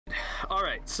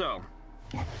right, so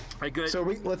So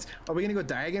are we gonna go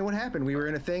die again? What happened? We were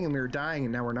in a thing and we were dying,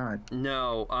 and now we're not.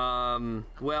 No.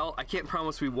 Well, I can't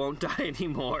promise we won't die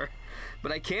anymore,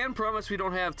 but I can promise we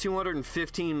don't have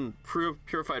 215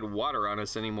 purified water on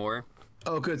us anymore.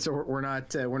 Oh, good. So we're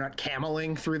not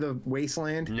cameling through the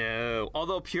wasteland. No.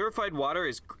 Although purified water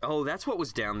is that's what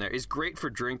was down there. Is great for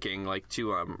drinking, like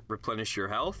to replenish your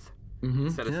health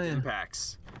instead of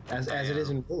impacts. As it is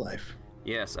in real life.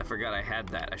 Yes, I forgot I had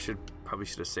that. I probably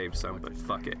should have saved some, but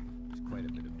fuck it. There's quite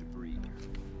a bit of debris.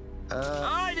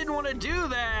 I didn't want to do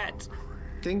that.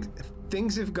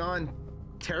 Things have gone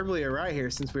terribly awry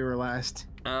here since we were last.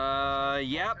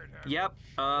 Yep.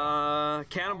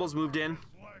 Cannibals moved in.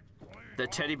 The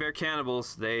teddy bear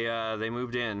cannibals, they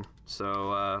moved in,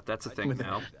 so that's a thing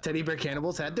now. Teddy bear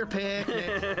cannibals had their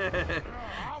picnic.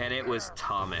 And it was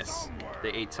Thomas. They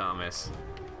ate Thomas.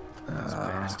 Those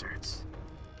bastards.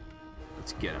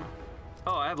 Let's get him.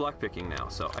 Oh, I have lockpicking now,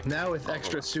 so I can now with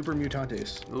extra super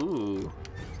mutantes. Ooh.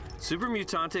 Super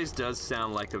mutantes does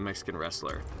sound like a Mexican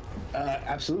wrestler.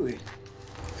 Absolutely.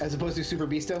 As opposed to Super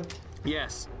Beasto?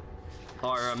 Yes.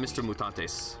 Or Mr.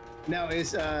 Mutantes. Now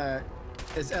is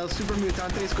El Super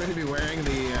Mutantes going to be wearing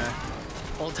the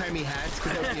old-timey hats?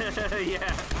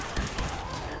 Yeah.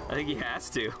 I think he has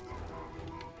to.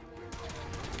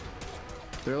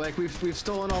 They're like, we've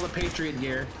stolen all the Patriot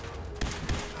gear.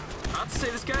 I'd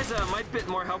say this guy's might be a bit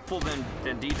more helpful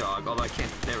than D-Dog, although I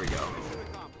can't. There we go.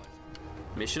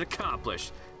 Mission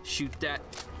accomplished. Shoot that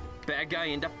bad guy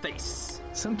in the face.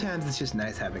 Sometimes it's just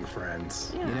nice having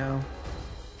friends, you know?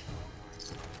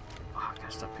 Oh, I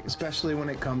gotta stop picking. Especially when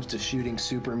it comes to shooting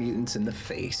super mutants in the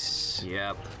face.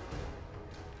 Yep.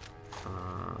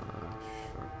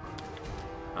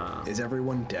 Is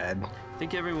everyone dead? I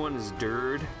think everyone is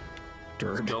dirt.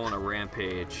 Let's go on a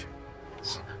rampage.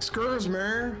 Skurs,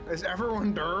 man. Is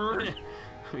everyone dirt?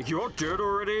 You're dead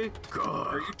already?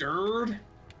 Are you dirt?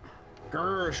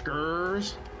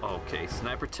 Skurs. Okay,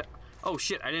 sniper. Oh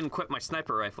shit! I didn't equip my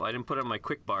sniper rifle. I didn't put it on my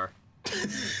quick bar.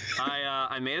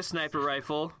 I made a sniper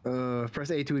rifle. Press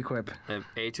A to equip.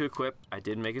 A to equip. I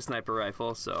did make a sniper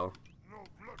rifle, so.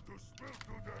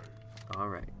 All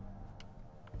right.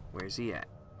 Where's he at?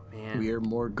 Man. We are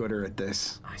more gooder at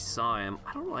this. I saw him.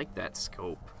 I don't like that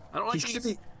scope. I don't like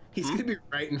these. He's gonna be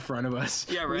right in front of us.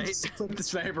 Yeah, right. We just flip the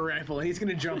sniper rifle, and he's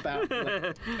gonna jump out.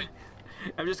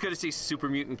 I'm just gonna see super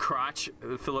mutant crotch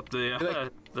fill up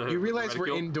the. You realize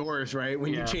we're indoors, right?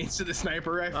 When you change to the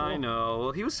sniper rifle. I know.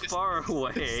 Well, he was far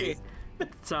away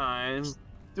at the time.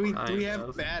 Do we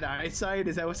have bad eyesight?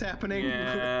 Is that what's happening?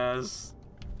 Yes.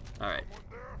 All right.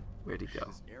 Where'd he go?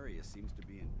 This area seems to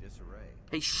be in disarray.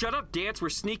 Hey, shut up, Dance. We're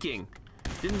sneaking.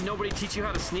 Didn't nobody teach you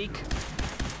how to sneak?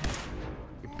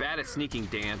 You're bad at sneaking,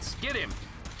 Dance. Get him.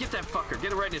 Get that fucker.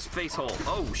 Get it right in his face hole.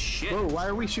 Oh, shit. Whoa, why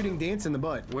are we shooting Dance in the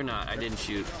butt? We're not. I didn't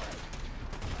shoot.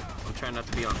 I'm trying not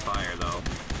to be on fire, though.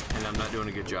 And I'm not doing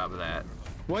a good job of that.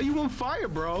 Why are you on fire,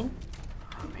 bro?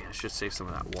 Oh, man. I should save some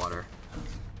of that water.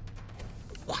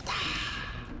 Water.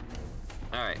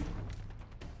 All right.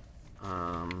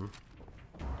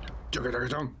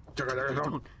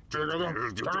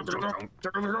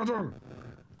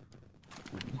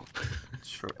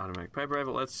 Short automatic pipe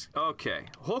rifle.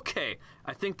 Okay.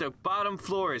 I think the bottom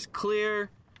floor is clear.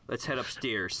 Let's head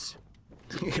upstairs.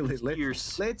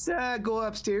 Let's go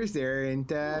upstairs there and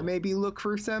maybe look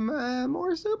for some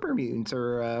more super mutants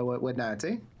or whatnot,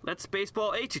 eh? Let's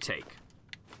baseball A to take.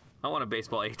 I want a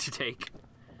baseball A to take.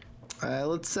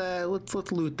 Let's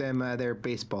loot them their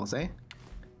baseballs, eh?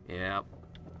 Yep.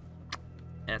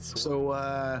 That's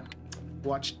so.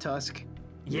 Watch Tusk.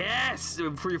 Yes,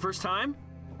 for your first time.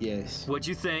 Yes. What'd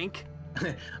you think?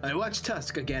 I watched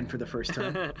Tusk again for the first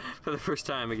time. For the first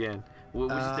time again.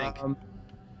 What'd you think?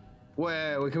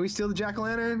 Wait, can we steal the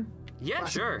jack-o'-lantern? Yeah,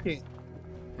 sure.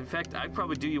 In fact, I'd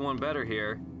probably do you one better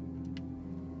here.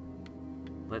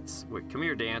 Wait, come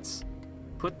here, Dance.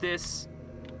 Put this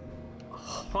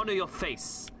onto your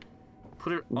face.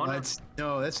 Put it on.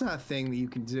 No, that's not a thing that you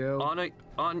can do. No, that's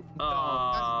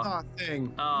not a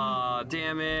thing. Aw,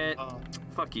 damn it.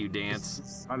 Fuck you, Dance. This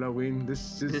is Halloween.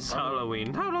 This is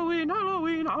Halloween.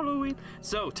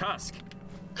 So, Tusk.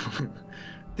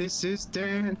 This is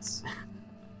Dance.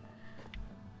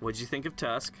 What'd you think of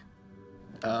Tusk?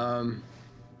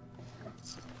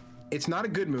 It's not a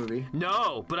good movie.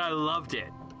 No, but I loved it.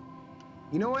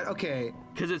 You know what? Okay.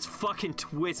 Because it's fucking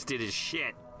twisted as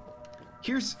shit.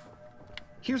 Here's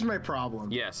my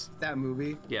problem. Yes. That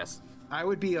movie. Yes. I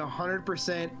would be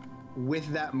 100% with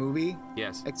that movie.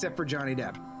 Yes. Except for Johnny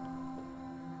Depp.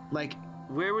 Like.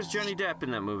 Where was Johnny Depp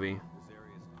in that movie?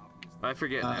 I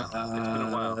forget now. It's been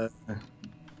a while.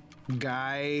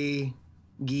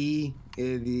 Guy,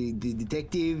 the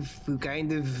detective who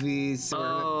kind of is sort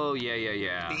Oh,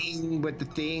 yeah. thing, but the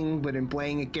thing, but I'm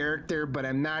playing a character, but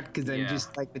I'm not because I'm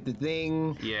just like with the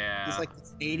thing. Yeah. He's like the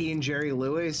Canadian Jerry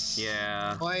Lewis.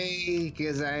 Yeah. Why?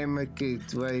 Because I'm a kid.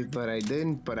 Why? But I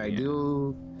didn't. But I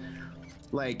do.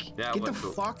 Like, get the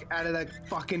fuck out of that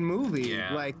fucking movie.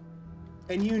 Yeah. Like,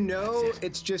 and you know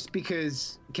it's just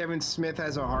because Kevin Smith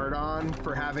has a hard-on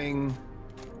for having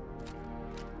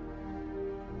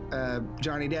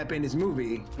Johnny Depp in his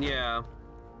movie. Yeah.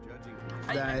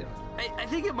 That I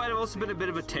think it might have also been a bit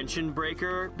of a tension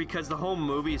breaker because the whole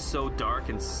movie is so dark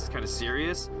and kind of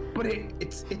serious. But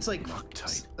it's like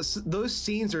those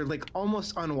scenes are like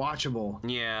almost unwatchable.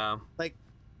 Yeah. Like,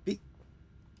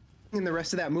 and the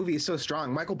rest of that movie is so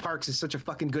strong. Michael Parks is such a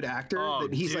fucking good actor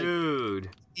that he's dude.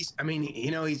 I mean,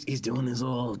 you know, he's doing his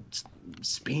little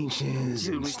speeches.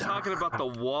 Dude, he's talking about the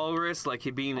walrus, like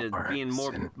he being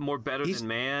more better than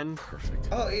man. Perfect.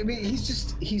 Oh, I mean,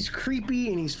 he's creepy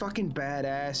and he's fucking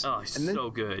badass. Oh, he's so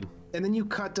good. And then you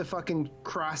cut to fucking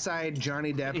cross-eyed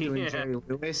Johnny Depp doing Jerry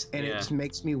Lewis, and it just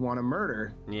makes me want to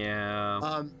murder.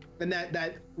 Yeah. And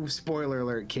that spoiler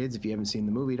alert, kids, if you haven't seen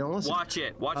the movie, don't listen. Watch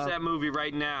it. Watch that movie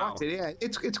right now. Watch it. Yeah,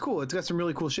 it's cool. It's got some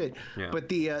really cool shit. Yeah. But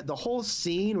the whole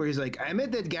scene where he's like, I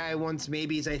met that guy once,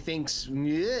 maybe I think.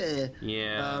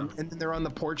 Yeah. And then they're on the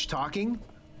porch talking.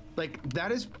 Like,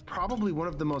 that is probably one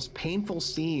of the most painful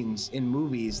scenes in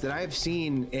movies that I've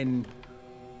seen in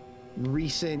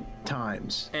recent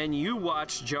times. And you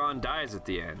watch John dies at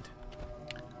the end.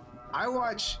 I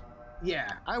watch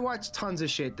tons of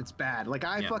shit that's bad. Like,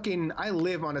 I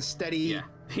live on a steady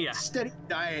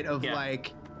diet of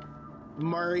like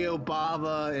Mario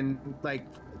Bava and like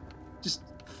just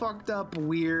fucked up,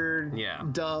 weird,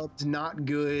 dubbed, not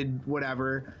good,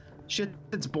 whatever. Shit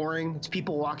that's boring. It's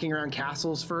people walking around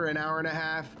castles for an hour and a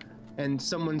half and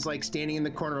someone's like standing in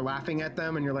the corner laughing at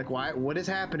them and you're like, why? What is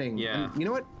happening? Yeah. And you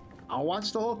know what? I'll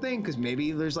watch the whole thing because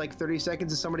maybe there's like 30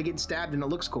 seconds of somebody getting stabbed and it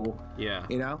looks cool. Yeah.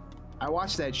 You know? I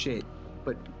watched that shit.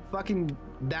 But fucking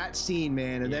that scene,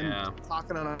 man, and them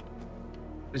talking on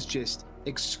was just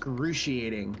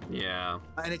excruciating. Yeah.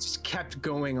 And it just kept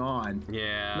going on.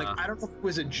 Yeah. Like, I don't know if it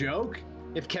was a joke,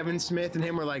 if Kevin Smith and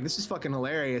him were like, this is fucking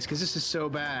hilarious because this is so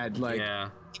bad. Like,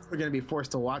 we're going to be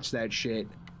forced to watch that shit.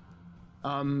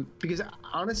 Because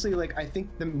honestly, like, I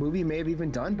think the movie may have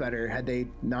even done better had they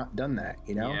not done that,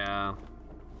 you know? Yeah.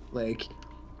 Like,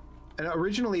 and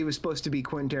originally it was supposed to be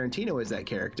Quentin Tarantino as that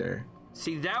character.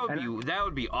 See, that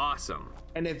would be awesome.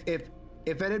 And if it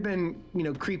had been, you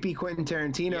know, creepy Quentin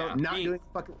Tarantino not doing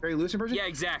fucking Jerry Lewis impression. Yeah,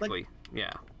 exactly.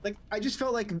 Like, like, I just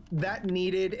felt like that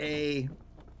needed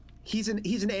he's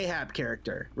an Ahab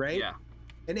character, right? Yeah.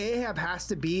 And Ahab has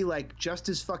to be like just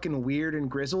as fucking weird and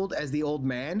grizzled as the old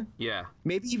man. Yeah.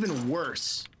 Maybe even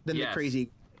worse than the crazy,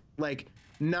 like,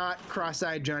 not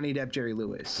cross-eyed Johnny Depp Jerry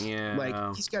Lewis. Yeah.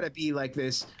 Like, he's got to be like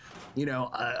this,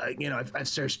 I've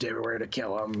searched everywhere to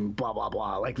kill him, blah blah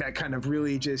blah. Like that kind of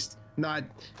really just not.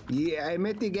 Yeah, I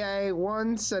met the guy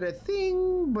once at a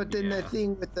thing, but then the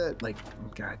thing with the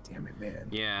God damn it, man.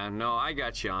 Yeah. No, I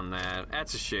got you on that.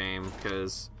 That's a shame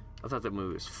because I thought that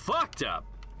movie was fucked up.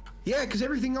 Yeah, because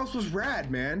everything else was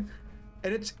rad, man.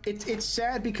 And it's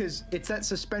sad because it's that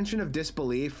suspension of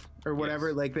disbelief or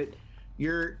whatever, like that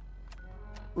you're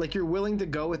willing to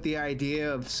go with the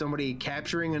idea of somebody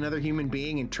capturing another human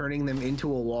being and turning them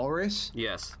into a walrus.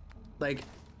 Yes. Like,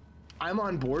 I'm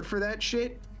on board for that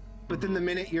shit, but then the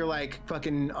minute you're like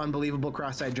fucking unbelievable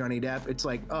cross-eyed Johnny Depp, it's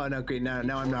like, oh no, great, now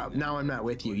I'm not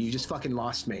with you. You just fucking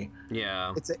lost me.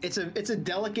 Yeah. It's a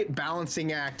delicate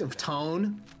balancing act of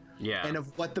tone. Yeah. And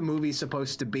of what the movie's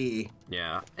supposed to be.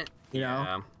 Yeah. You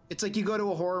know? It's like you go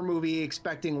to a horror movie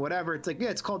expecting whatever. It's like, yeah,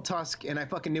 it's called Tusk, and I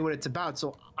fucking knew what it's about,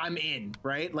 so I'm in,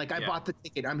 right? Like, I bought the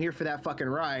ticket. I'm here for that fucking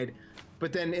ride.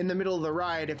 But then in the middle of the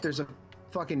ride, if there's a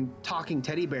fucking talking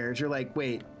teddy bears, you're like,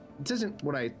 wait, this isn't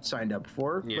what I signed up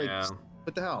for. Yeah. Like,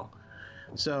 what the hell?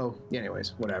 So,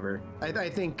 anyways, whatever. I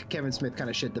think Kevin Smith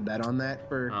kind of shit the bed on that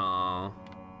for...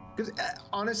 Because,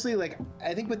 honestly, like,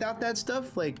 I think without that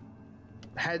stuff, like,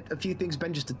 had a few things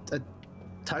been just a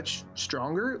touch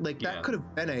stronger, like that could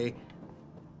have been a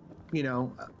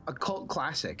cult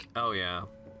classic. Oh yeah.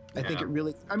 I think it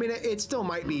really, I mean, it still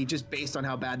might be just based on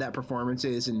how bad that performance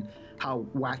is and how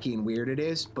wacky and weird it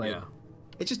is, but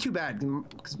it's just too bad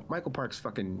because Michael Parks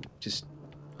fucking just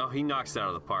he knocks it out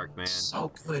of the park, man.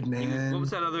 So good, man. What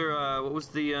was that other what was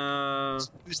the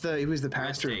he was the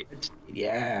pastor.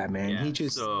 Yeah, man. Yeah, he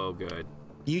just so good.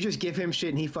 You just give him shit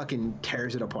and he fucking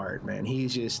tears it apart, man.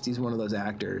 He's one of those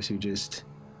actors who just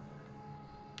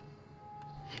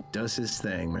does his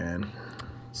thing, man.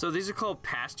 So these are called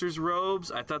pastor's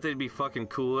robes. I thought they'd be fucking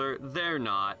cooler. They're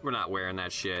not. We're not wearing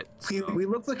that shit. See, we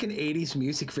look like an 80s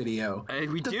music video.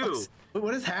 We do.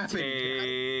 What has happened?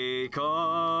 Take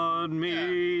on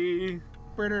me. Yeah.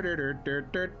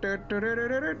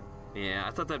 Yeah,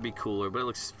 I thought that'd be cooler, but it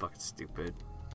looks fucking stupid.